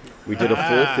Wheels. We did a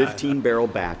full 15-barrel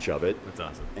batch of it. That's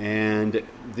awesome. And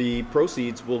the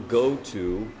proceeds will go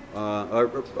to,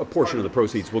 a portion of the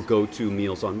proceeds will go to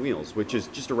Meals on Wheels, which is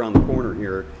just around the corner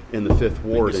here in the 5th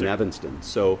Ward in Evanston.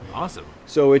 So Awesome.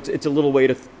 So it's a little way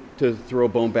to throw a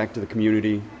bone back to the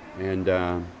community. And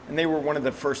they were one of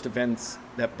the first events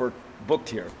that Bert booked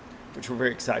here, which we're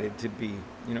very excited to be,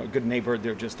 a good neighbor.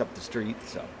 They're just up the street,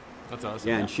 so. That's awesome.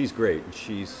 yeah, and she's great.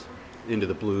 She's into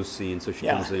the blues scene, so she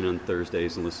comes in on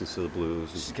Thursdays and listens to the blues.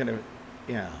 She's got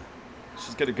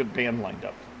a good band lined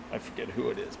up. I forget who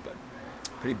it is, but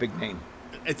pretty big name.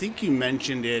 I think you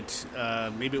mentioned it.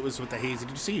 Maybe it was with the hazy.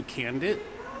 Did you say you canned it?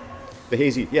 The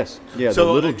hazy, yes. Yeah, So,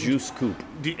 the little juice coupe.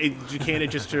 Did you can it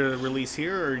just to release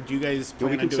here, or do you guys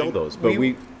plan We on can doing sell those, but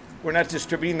We're not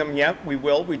distributing them yet. We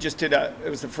will. We just did it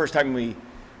was the first time we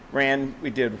ran. We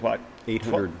did what?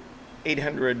 800.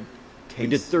 800 cases. We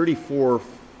did 34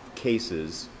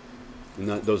 cases, and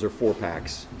those are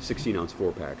 4-packs, 16-ounce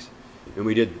 4-packs. And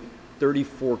we did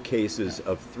 34 cases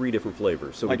of 3 different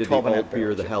flavors. So Like we did the 12 and a half alt beer,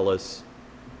 barrels, the yeah. Helles,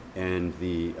 and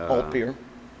the... alt beer.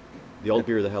 The alt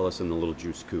beer, the Helles, and the little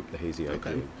juice coupe, the hazy IPA.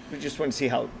 Okay. We just want to see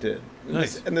how it did.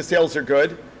 Nice. And the sales are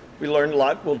good. We learned a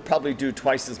lot. We'll probably do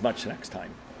twice as much next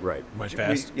time. Right. Went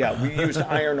fast. We used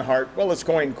Ironheart. Well, it's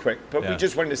going quick, but Yeah. we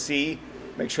just wanted to see,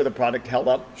 make sure the product held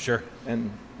up. Sure.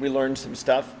 And we learned some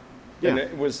stuff. And Yeah.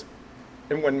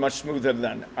 it went much smoother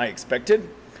than I expected.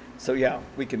 So yeah,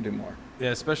 we can do more. Yeah,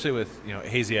 especially with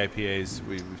hazy IPAs.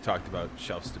 We've talked about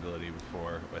shelf stability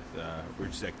before. With we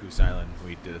were just at Goose Island.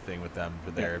 We did a thing with them for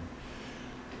their.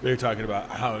 They were talking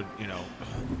about how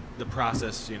the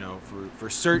process for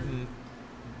certain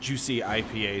juicy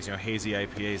IPAs, hazy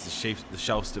IPAs, the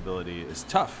shelf stability is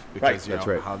tough because That's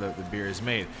right. how the beer is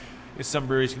made. Some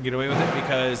breweries can get away with it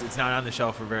because it's not on the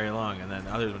shelf for very long, and then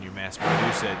others, when you mass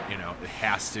produce it, it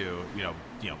has to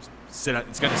sit.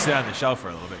 It's going to sit on the shelf for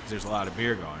a little bit because there's a lot of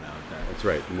beer going out there. That's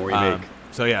right. The more you make.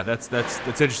 So yeah, that's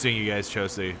interesting. You guys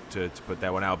chose to put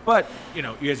that one out, but you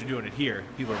guys are doing it here.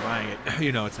 People are buying it.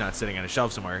 It's not sitting on a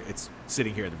shelf somewhere. It's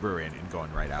sitting here at the brewery and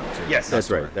going right out to. Yes, That's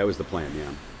right. That was the plan,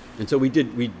 yeah. And so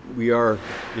we are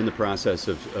in the process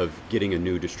of getting a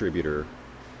new distributor.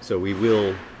 So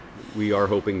we are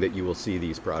hoping that you will see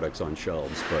these products on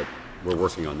shelves, but we're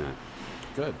working on that.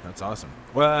 Good. That's awesome.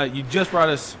 Well, you just brought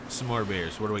us some more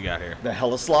beers. What do we got here? The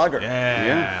Helles Lager.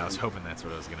 Yeah, I was hoping that's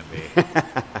what it was going to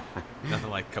be. Nothing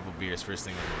like a couple beers first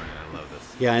thing in the morning. I love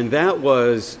this. Yeah, and that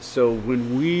was, so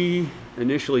when we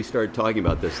initially started talking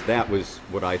about this, that was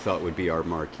what I thought would be our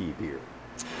marquee beer.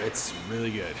 It's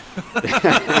really good.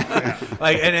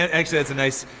 And actually, that's a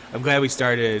nice. I'm glad we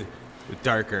started with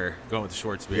darker, going with the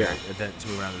Schwartz beer, and then to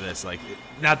move around to this.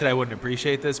 Not that I wouldn't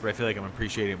appreciate this, but I feel like I'm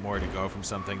appreciating it more to go from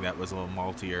something that was a little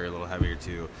maltier, a little heavier,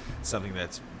 to something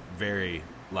that's very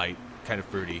light, kind of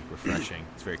fruity, refreshing.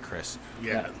 It's very crisp.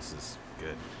 Yeah. This is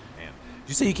good. Man, did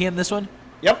you say you canned this one?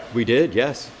 Yep. We did,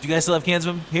 yes. Do you guys still have cans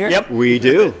of them here? Yep. We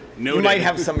do. You might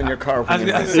have some in your car. I When was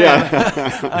you gonna visit.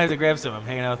 say, I have to grab some. I'm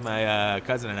hanging out with my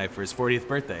cousin tonight for his 40th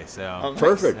birthday. So nice.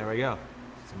 Perfect. there we go.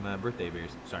 Some birthday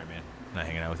beers. Sorry, man. I'm not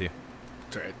hanging out with you.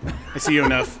 That's right. I see you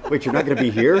enough, Wait, you're not going to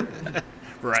be here?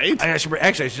 right? I should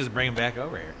just bring him back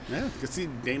over here. Yeah, you can see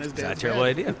Dana's It's not a dad's terrible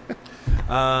dad.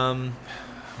 idea.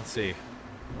 Let's see.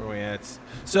 Where are we at?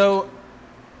 So,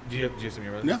 do you have some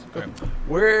of your No, Okay.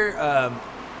 We're,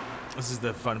 this is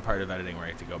the fun part of editing where I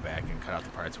have to go back and cut out the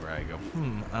parts where I go,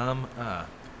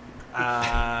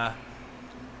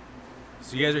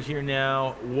 So you guys are here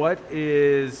now.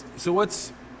 Since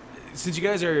you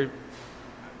guys are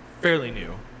fairly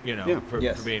new, for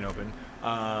being open,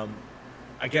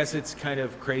 I guess it's kind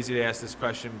of crazy to ask this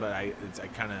question, but I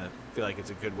kind of feel like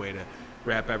it's a good way to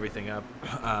wrap everything up.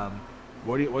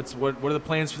 What are the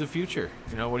plans for the future?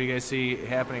 What do you guys see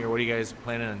happening, or what are you guys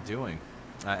planning on doing?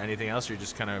 Anything else? Or you're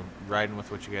just kind of riding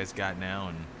with what you guys got now?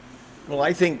 And well,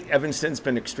 I think Evanston's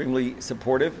been extremely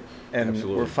supportive, and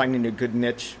Absolutely. We're finding a good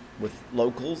niche with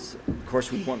locals. Of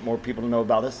course, we want more people to know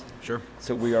about us. Sure.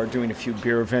 So we are doing a few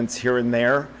beer events here and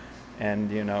there,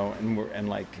 and and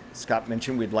like Scott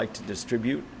mentioned, we'd like to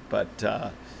distribute, but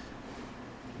the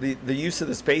use of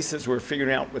the spaces we're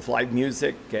figuring out with live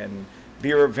music and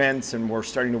beer events, and we're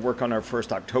starting to work on our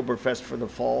first Oktoberfest for the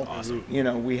fall. Awesome.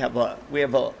 We have a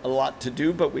lot to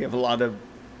do, but we have a lot of,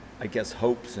 I guess,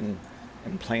 hopes and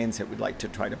plans that we'd like to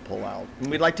try to pull out. And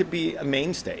we'd like to be a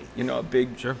mainstay, a big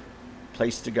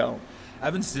place to go.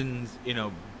 Evanston's,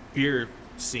 beer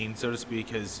scene, so to speak,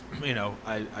 has,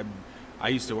 I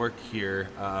used to work here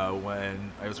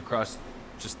when I was across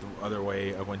just the other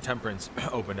way of when Temperance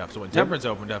opened up. So when Temperance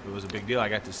opened up, it was a big deal. I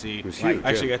got to see, I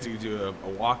actually got to do a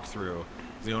walkthrough.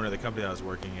 The owner of the company that I was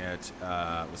working at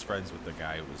was friends with the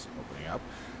guy who was opening up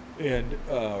and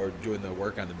or doing the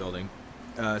work on the building.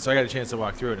 So I got a chance to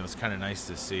walk through it, and it was kind of nice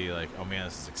to see, like, oh man,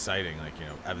 this is exciting. Like,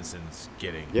 Evanston's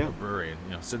getting a brewery,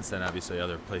 and since then, obviously,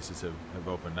 other places have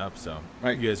opened up. So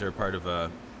you guys are part of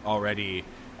a already,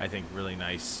 I think, really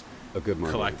nice a good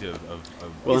market. Collective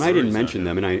of well, and I didn't mention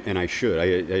them, and I should. I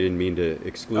didn't mean to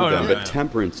exclude them, but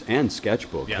Temperance and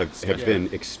Sketchbook have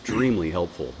been extremely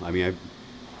helpful. I mean,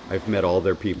 I've met all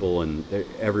their people, and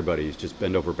everybody's just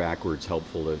bent over backwards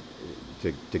helpful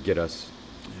to get us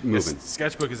moving.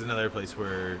 Sketchbook is another place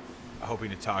we're hoping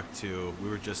to talk to. We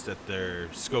were just at their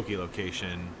Skokie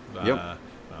location. Well,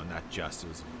 not just. It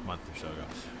was a month or so ago.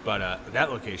 But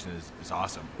that location is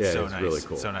awesome. It's so nice. Really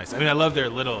cool. It's so nice. I mean, I love their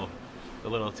little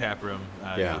tap room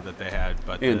that they had.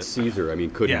 But Caesar, I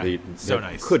mean, couldn't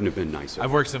have been nicer.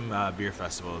 I've worked some beer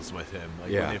festivals with him.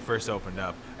 When they first opened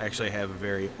up, I actually have a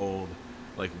very old,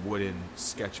 wooden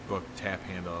Sketchbook tap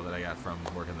handle that I got from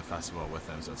working the festival with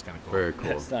them. So it's kind of cool. Very cool.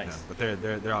 That's nice. But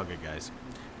they're all good guys.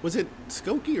 Was it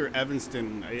Skokie or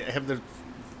Evanston? I have the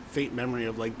faint memory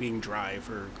of being dry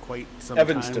for quite some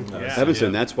Evanston time. was.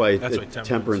 Evanston. That's why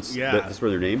Temperance. That's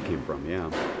where their name came from.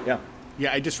 Yeah.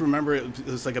 Yeah, I just remember it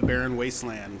was like a barren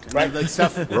wasteland. And right. Like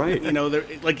stuff, right.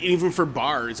 Even for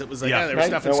bars, it was like, there was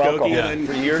stuff in no Skokie, alcohol. and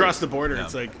then across the border,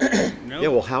 it's like, no. Yeah,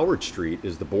 well, Howard Street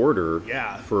is the border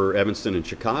for Evanston and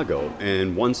Chicago,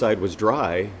 and one side was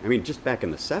dry, I mean, just back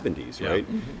in the 70s, right?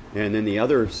 Mm-hmm. And then the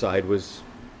other side was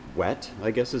wet,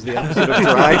 I guess is the opposite of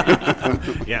dry.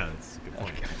 Yeah, that's a good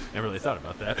point. Never really thought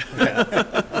about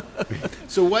that.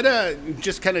 So what,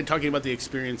 just kind of talking about the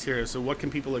experience here, so what can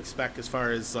people expect as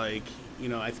far as I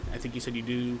think you said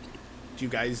you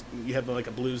guys have a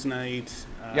blues night?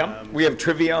 We have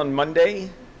trivia on Monday.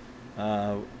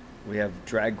 We have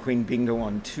drag queen bingo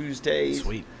on Tuesday.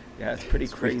 Sweet. Yeah, it's pretty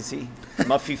crazy.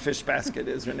 Muffy Fish Basket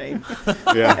is her name.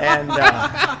 Yeah. And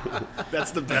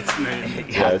that's the best name.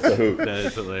 Yeah, it's a hoot. That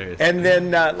is hilarious. And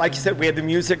then, like you said, we have the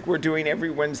music we're doing every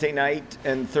Wednesday night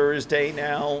and Thursday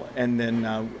now. And then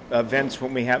events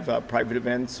when we have private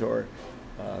events or,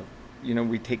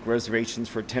 we take reservations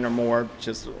for 10 or more.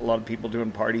 Just a lot of people doing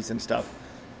parties and stuff.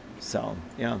 So,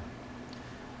 yeah.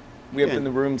 We open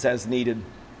the rooms as needed.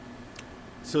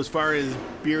 So as far as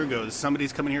beer goes,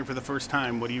 somebody's coming here for the first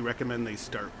time. What do you recommend they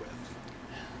start with?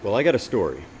 Well, I got a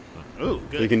story. Oh,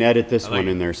 good. You can edit this one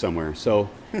in there somewhere. So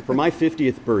for my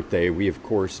 50th birthday, we, of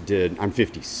course, I'm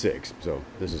 56, so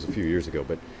this is a few years ago,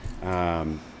 but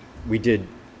we did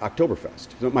Oktoberfest.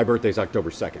 So my birthday's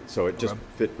October 2nd, so it just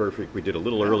fit perfect. We did a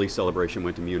little early celebration,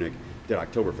 went to Munich, did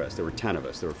Oktoberfest. There were 10 of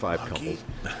us. There were 5 couples.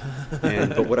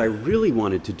 But what I really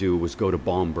wanted to do was go to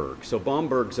Bamberg. So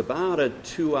Bamberg's about a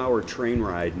 2-hour train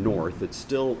ride north. It's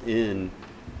still in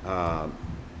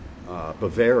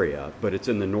Bavaria, but it's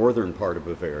in the northern part of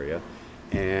Bavaria.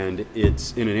 And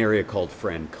it's in an area called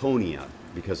Franconia,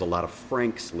 because a lot of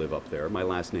Franks live up there. My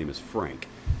last name is Frank,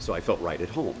 so I felt right at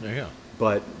home. There you go.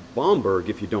 But Bamberg,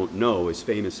 if you don't know, is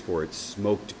famous for its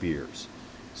smoked beers.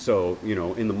 So,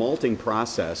 in the malting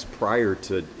process prior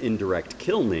to indirect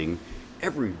kilning,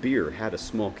 every beer had a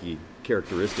smoky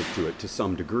characteristic to it to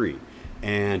some degree.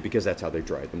 And because that's how they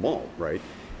dried the malt, right?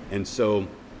 And so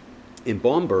in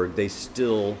Bamberg, they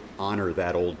still honor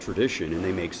that old tradition, and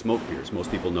they make smoked beers.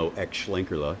 Most people know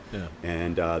Ex-Schlenkerla,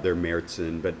 and they're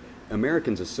Märzen, but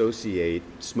Americans associate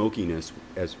smokiness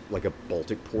as like a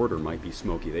Baltic porter might be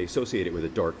smoky. They associate it with a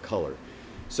dark color.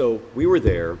 So we were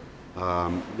there.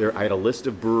 I had a list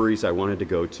of breweries I wanted to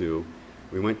go to.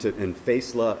 We went to, and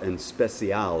Faisla and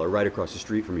Special are right across the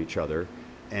street from each other.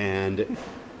 And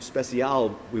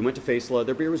Special, we went to Faisla,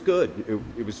 their beer was good.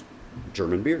 It was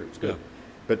German beer, it was good. Yeah.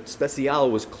 But Special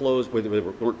was closed, they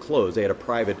weren't closed, they had a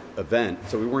private event,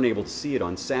 so we weren't able to see it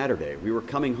on Saturday. We were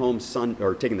coming home,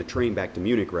 or taking the train back to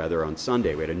Munich rather, on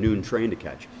Sunday. We had a noon train to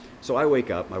catch. So I wake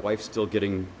up, my wife's still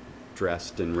getting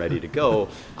dressed and ready to go.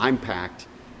 I'm packed.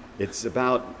 It's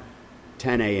about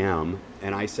 10 a.m.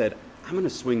 and I said, I'm going to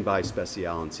swing by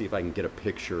Special and see if I can get a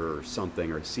picture or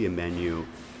something or see a menu.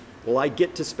 Well, I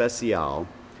get to Special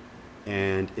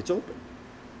and it's open.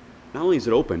 Not only is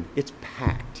it open, it's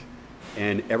packed.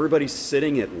 And everybody's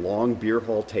sitting at long beer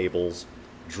hall tables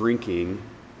drinking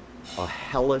a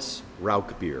Helles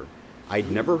Rauch beer.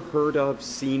 I'd never heard of,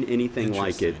 seen anything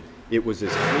like it. It was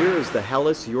as clear as the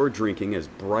Helles you're drinking, as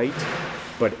bright,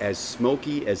 but as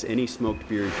smoky as any smoked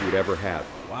beers you'd ever have.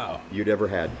 Wow. You'd ever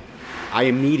had. I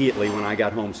immediately, when I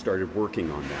got home, started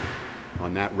working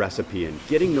on that recipe and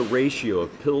getting the ratio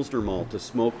of Pilsner malt to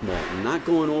smoked malt, and not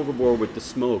going overboard with the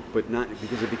smoke, but not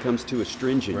because it becomes too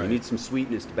astringent. Right. You need some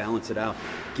sweetness to balance it out.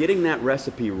 Getting that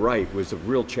recipe right was a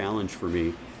real challenge for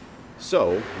me.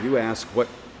 So you ask, what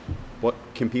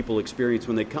can people experience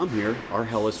when they come here? Our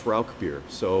Helles Rauch beer.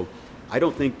 So I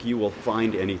don't think you will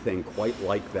find anything quite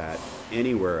like that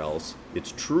anywhere else.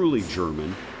 It's truly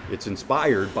German. It's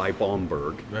inspired by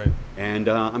Bamberg, Right. And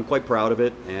I'm quite proud of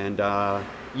it. And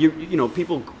you know,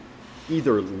 people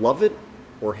either love it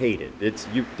or hate it.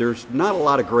 There's not a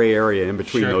lot of gray area in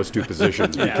between Sure. those two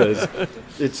positions because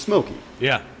it's smoky.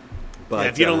 Yeah. But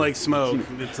if you don't like smoke,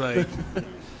 it's like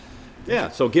yeah,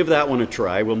 so give that one a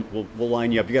try. We'll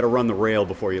line you up. You got to run the rail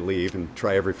before you leave and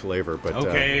try every flavor. But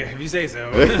Okay, if you say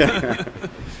so.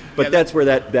 but that's where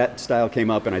that style came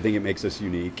up, and I think it makes us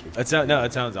unique. That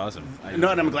sounds awesome.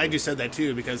 no, and I'm glad you said that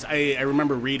too, because I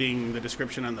remember reading the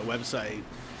description on the website,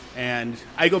 and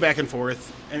I go back and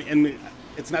forth, and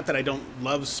it's not that I don't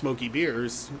love smoky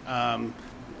beers.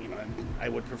 You know, I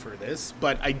would prefer this,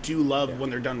 but I do love when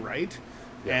they're done right.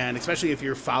 Yeah. And especially if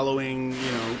you're following,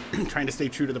 you know, trying to stay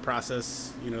true to the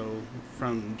process, you know,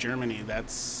 from Germany,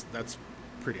 that's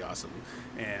pretty awesome.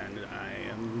 And I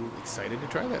am excited to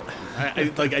try that.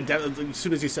 As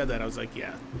soon as you said that, I was like,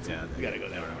 yeah, you got to go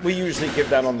that route. We usually give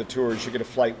that on the tours. You get a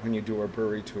flight when you do our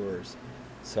brewery tours.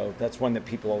 So that's one that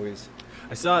people always...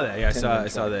 I saw that. Yeah, I saw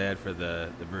try. the ad for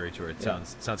the brewery tour. It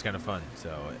sounds kind of fun.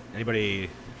 So anybody in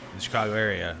the Chicago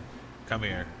area, come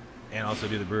here and also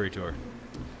do the brewery tour.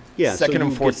 Yeah, Second so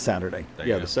and you fourth get- Saturday. There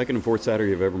you Yeah, go. the second and fourth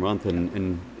Saturday of every month,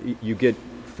 and you get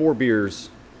 4 beers.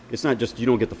 It's not just you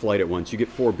don't get the flight at once. You get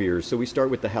 4 beers. So we start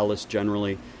with the Helles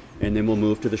generally, and then we'll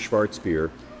move to the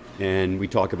Schwarzbier, and we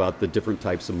talk about the different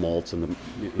types of malts and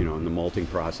the malting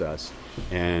process,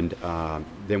 and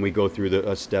then we go through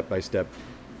a step-by-step,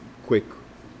 quick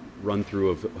run through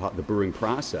of the brewing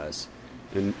process,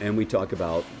 and we talk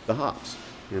about the hops,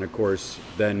 and of course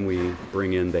then we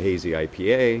bring in the hazy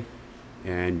IPA.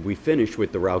 And we finish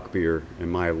with the Rauch beer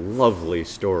and my lovely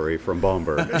story from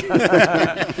Bamberg.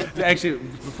 Actually,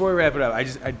 before we wrap it up,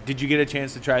 did you get a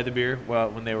chance to try the beer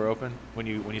when they were open? When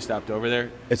you stopped over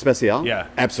there? Especial? Yeah.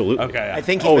 Absolutely. Okay. I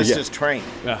think he Oh, missed yeah. his train.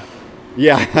 Yeah.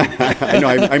 Yeah. I know.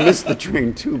 I missed the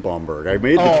train to Bamberg. I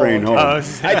made the train home. I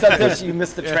thought you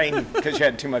missed the train because you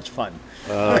had too much fun.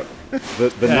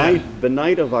 The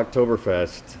night of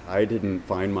Oktoberfest, I didn't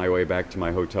find my way back to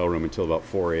my hotel room until about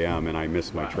 4 a.m. and I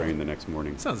missed my train the next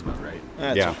morning. Sounds about right.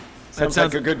 Yeah. Sounds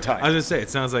like a good time. I was gonna say it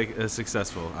sounds like a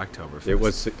successful Oktoberfest. It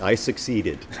was. I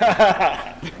succeeded.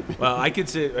 Well, we could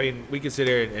sit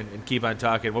here and keep on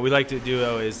talking. What we like to do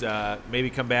though is maybe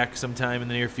come back sometime in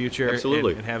the near future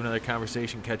Absolutely. and have another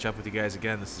conversation, catch up with you guys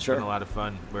again. This has Sure. been a lot of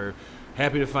fun. We're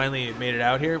happy to finally made it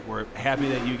out here. We're happy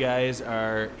that you guys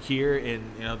are here in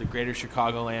the greater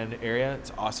Chicagoland area.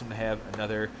 It's awesome to have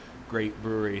another great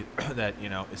brewery that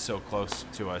is so close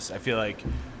to us. I feel like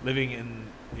living in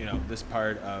this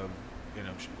part of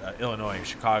Illinois,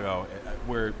 Chicago,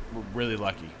 we're really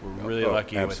lucky. We're really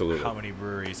lucky absolutely. with how many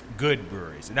breweries, good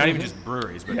breweries, and not even just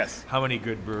breweries, but Yes. how many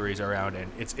good breweries are around.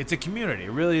 And it's a community.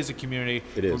 It really is a community.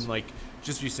 It is. From like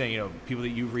just you saying, people that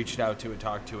you've reached out to and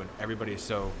talked to, and everybody is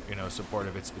so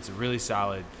supportive. It's a really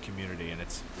solid community, and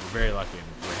we're very lucky,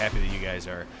 and we're happy that you guys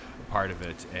are a part of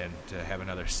it, and to have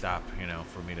another stop,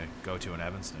 for me to go to in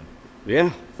Evanston.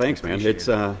 Yeah. Thanks, man.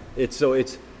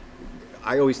 Appreciate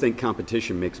I always think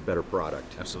competition makes a better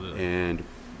product. Absolutely. And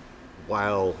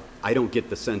while I don't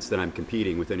get the sense that I'm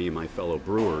competing with any of my fellow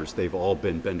brewers, they've all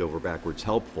been bend over backwards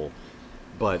helpful.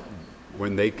 But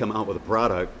when they come out with a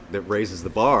product that raises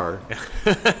the bar,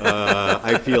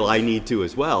 I feel I need to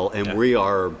as well. And we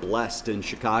are blessed in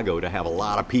Chicago to have a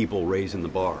lot of people raising the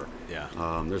bar.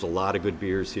 Yeah. There's a lot of good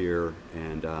beers here,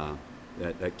 and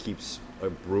that keeps a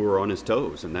brewer on his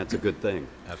toes, and that's a good thing.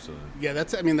 Absolutely. Yeah,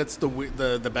 that's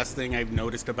the best thing I've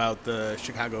noticed about the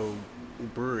Chicago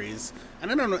breweries.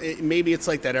 And I don't know, maybe it's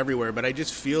like that everywhere, but I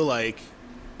just feel like,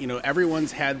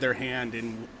 everyone's had their hand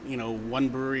in, one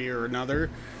brewery or another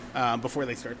before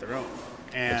they start their own.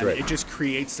 And That's right. it just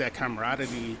creates that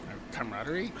camaraderie.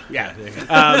 Yeah.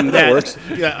 That works.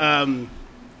 Yeah.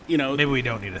 Maybe we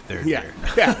don't need a third Yeah. beer.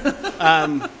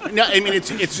 Yeah. No, I mean,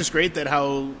 it's just great that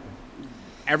how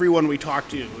everyone we talk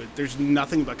to, there's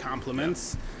nothing but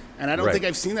compliments. And I don't Right. think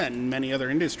I've seen that in many other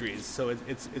industries. So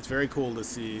it's very cool to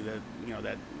see that,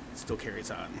 that still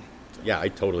carries on. So. Yeah, I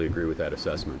totally agree with that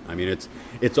assessment. I mean,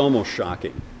 it's almost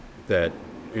shocking that,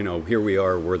 here we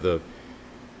are,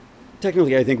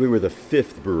 technically I think we were the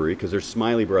 5th brewery, because there's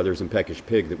Smiley Brothers and Peckish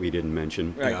Pig that we didn't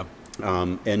mention. Right.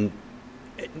 Yeah. And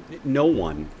no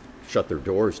one shut their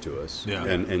doors to us Yeah.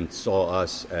 and saw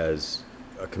us as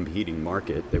a competing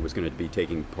market that was going to be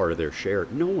taking part of their share.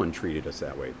 No one treated us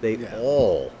that way. They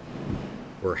all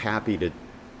were happy to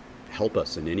help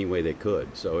us in any way they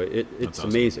could. So it's awesome.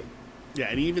 amazing. Yeah,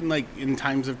 and even like in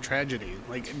times of tragedy,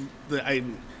 like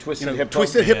Twisted Hippo.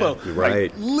 Twisted Hippo, Yeah.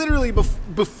 Right. Literally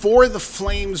before the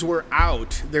flames were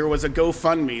out, there was a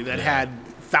GoFundMe that had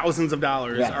thousands of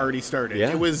dollars Yeah. already started. Yeah.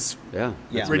 It was Yeah,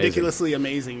 Yeah. it's ridiculously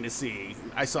amazing to see.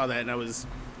 I saw that and it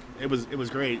was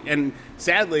great. And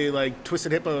sadly, like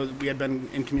Twisted Hippo, we had been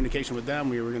in communication with them.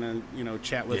 We were gonna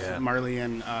chat with Yeah. Marley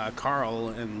and Carl,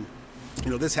 and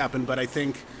this happened. But I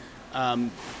think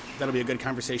that'll be a good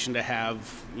conversation to have,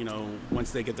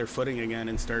 once they get their footing again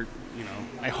and start,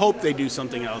 I hope they do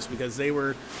something else, because they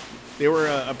were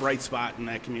a bright spot in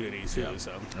that community too. Yeah.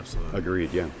 So Absolutely.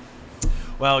 Agreed, yeah.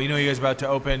 Well, you guys are about to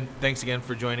open. Thanks again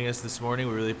for joining us this morning.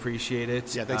 We really appreciate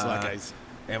it. yeah, thanks a lot, guys.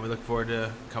 And we look forward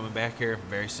to coming back here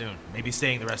very soon. Maybe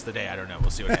staying the rest of the day. I don't know. We'll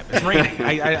see what happens. It's raining.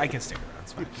 I can stick around.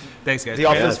 It's fine. Thanks, guys. The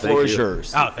office thank floor is you.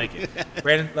 yours. Oh, thank you.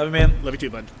 Brandon, love you, man. Love you too,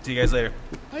 bud. See you guys later.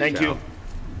 Thank you.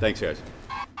 Thanks, guys.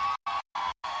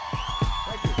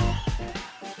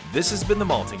 This has been The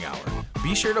Malting Hour.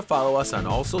 Be sure to follow us on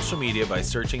all social media by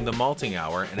searching The Malting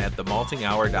Hour and at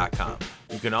themaltinghour.com.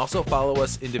 You can also follow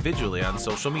us individually on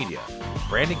social media.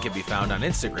 Brandon can be found on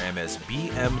Instagram as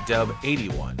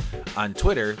BMDub81, on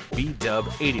Twitter,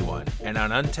 BDub81, and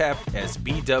on Untapped as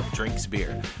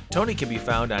BDubDrinksBeer. Tony can be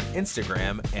found on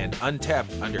Instagram and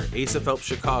Untapped under Asa Phelps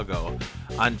Chicago,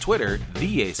 on Twitter,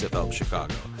 The Asa Phelps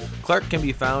Chicago. Clark can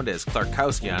be found as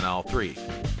Clarkowski on all three.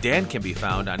 Dan can be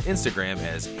found on Instagram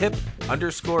as hip__hops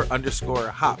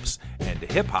and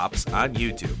hip hops on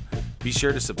YouTube. Be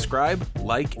sure to subscribe,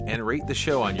 like, and rate the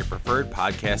show on your preferred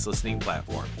podcast listening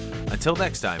platform. Until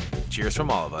next time, cheers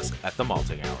from all of us at The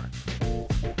Malting Hour.